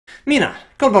Mina,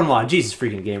 Konbanwa,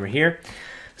 JesusFreakinGamer here.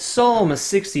 Psalm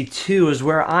 62 is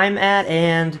where I'm at,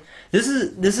 and this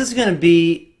is going to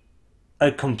be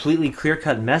a completely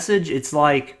clear-cut message. It's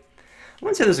like, I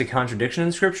wouldn't say there's a contradiction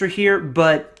in Scripture here,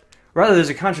 but rather there's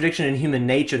a contradiction in human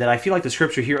nature that I feel like the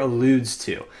Scripture here alludes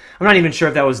to. I'm not even sure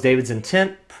if that was David's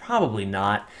intent. Probably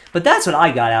not. But that's what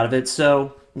I got out of it,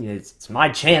 so it's my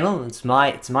channel, it's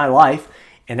my life,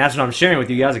 and that's what I'm sharing with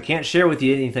you guys. I can't share with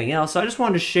you anything else, so I just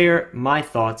wanted to share my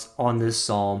thoughts on this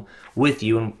psalm with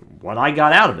you and what I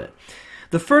got out of it.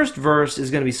 The first verse is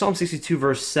going to be Psalm 62,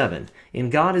 verse 7. In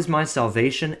God is my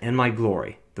salvation and my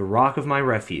glory, the rock of my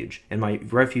refuge, and my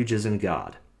refuge is in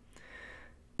God.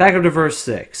 Back up to verse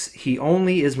 6. He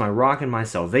only is my rock and my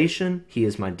salvation. He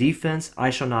is my defense.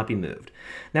 I shall not be moved.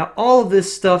 Now, all of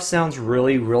this stuff sounds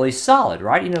really, really solid,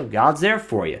 right? You know, God's there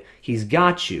for you. He's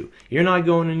got you. You're not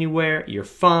going anywhere. You're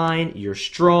fine. You're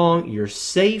strong. You're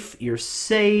safe. You're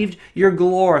saved. You're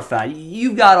glorified.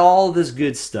 You've got all this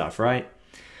good stuff, right?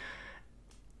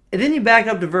 And then you back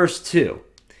up to verse 2.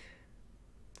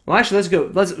 Well, actually,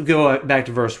 let's go back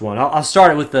to verse 1. I'll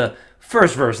start it with the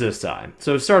first verse this time.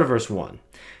 So start at verse 1.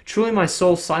 Truly my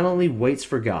soul silently waits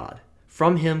for God.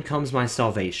 From him comes my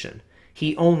salvation.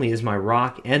 He only is my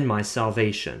rock and my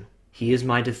salvation. He is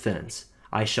my defense.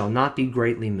 I shall not be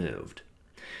greatly moved.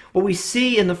 What we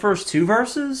see in the first two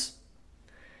verses,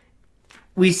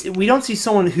 we don't see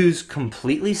someone who's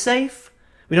completely safe.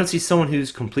 We don't see someone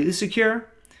who's completely secure.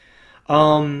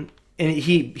 And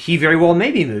he very well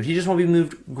may be moved. He just won't be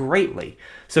moved greatly.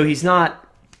 So he's not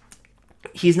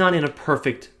in a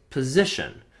perfect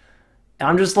position. And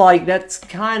I'm just like, that's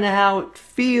kind of how it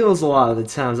feels a lot of the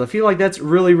times. I feel like that's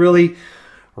really, really,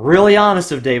 really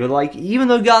honest of David. Like, even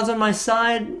though God's on my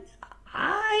side,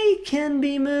 I can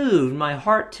be moved. My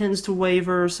heart tends to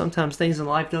waver. Sometimes things in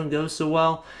life don't go so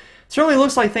well. It certainly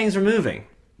looks like things are moving.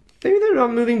 Maybe they're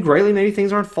not moving greatly. Maybe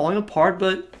things aren't falling apart,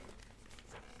 but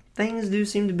things do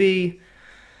seem to be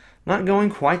not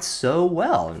going quite so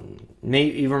well. And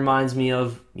it reminds me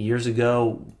of years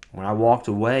ago when I walked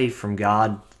away from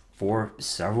God for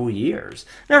several years.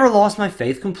 Never lost my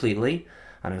faith completely.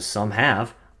 I know some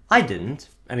have. I didn't.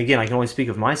 And again, I can only speak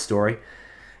of my story.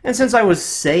 And since I was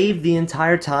saved the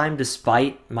entire time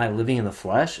despite my living in the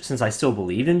flesh, since I still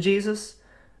believed in Jesus,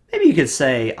 maybe you could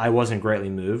say I wasn't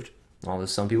greatly moved. Although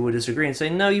some people would disagree and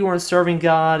say, no, you weren't serving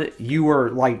God. You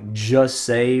were like just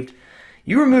saved.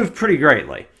 You were moved pretty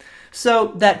greatly.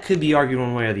 So that could be argued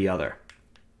one way or the other.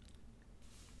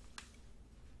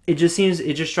 It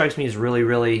just strikes me as really,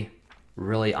 really,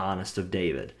 really honest of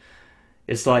David.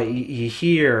 It's like you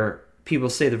hear people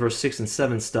say the verse 6 and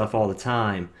 7 stuff all the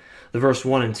time. The verse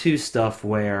 1 and 2 stuff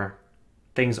where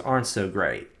things aren't so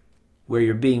great, where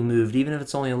you're being moved, even if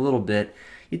it's only a little bit.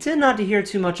 You tend not to hear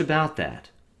too much about that.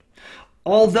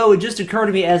 Although it just occurred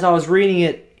to me as I was reading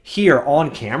it here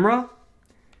on camera,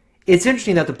 it's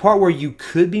interesting that the part where you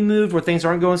could be moved, where things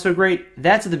aren't going so great,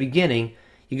 that's at the beginning.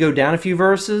 You go down a few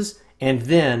verses, and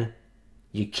then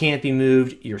you can't be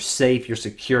moved, you're safe, you're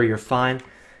secure, you're fine.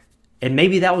 And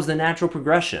maybe that was the natural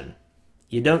progression.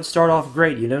 You don't start off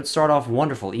great, you don't start off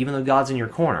wonderful, even though God's in your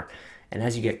corner. And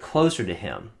as you get closer to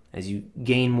Him, as you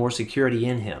gain more security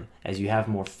in Him, as you have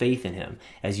more faith in Him,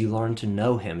 as you learn to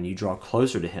know Him and you draw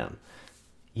closer to Him,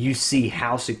 you see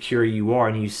how secure you are,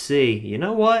 and you see, you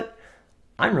know what?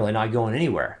 I'm really not going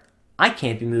anywhere. I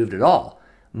can't be moved at all.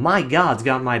 My God's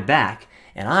got my back,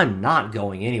 and I'm not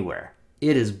going anywhere.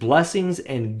 It is blessings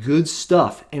and good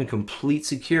stuff and complete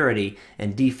security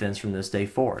and defense from this day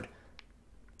forward.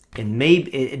 And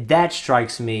maybe that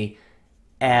strikes me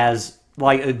as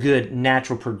like a good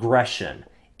natural progression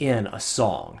in a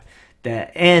song,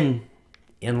 and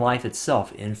in life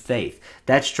itself, in faith.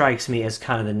 That strikes me as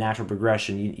kind of the natural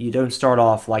progression. You don't start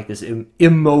off like this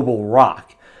immobile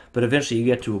rock, but eventually you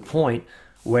get to a point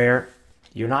where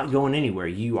you're not going anywhere.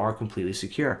 You are completely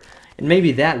secure. And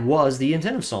maybe that was the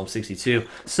intent of Psalm 62.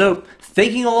 So,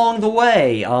 thinking along the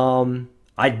way,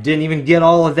 I didn't even get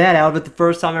all of that out of it the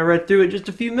first time I read through it just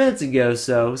a few minutes ago.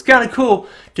 So, it's kind of cool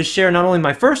to share not only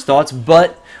my first thoughts,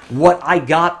 but what I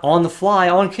got on the fly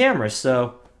on camera.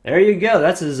 So, there you go.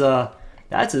 That's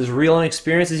as real an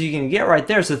experience as you can get right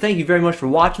there. So, thank you very much for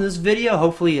watching this video.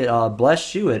 Hopefully, it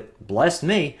blessed you. It blessed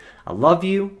me. I love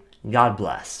you. God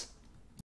bless.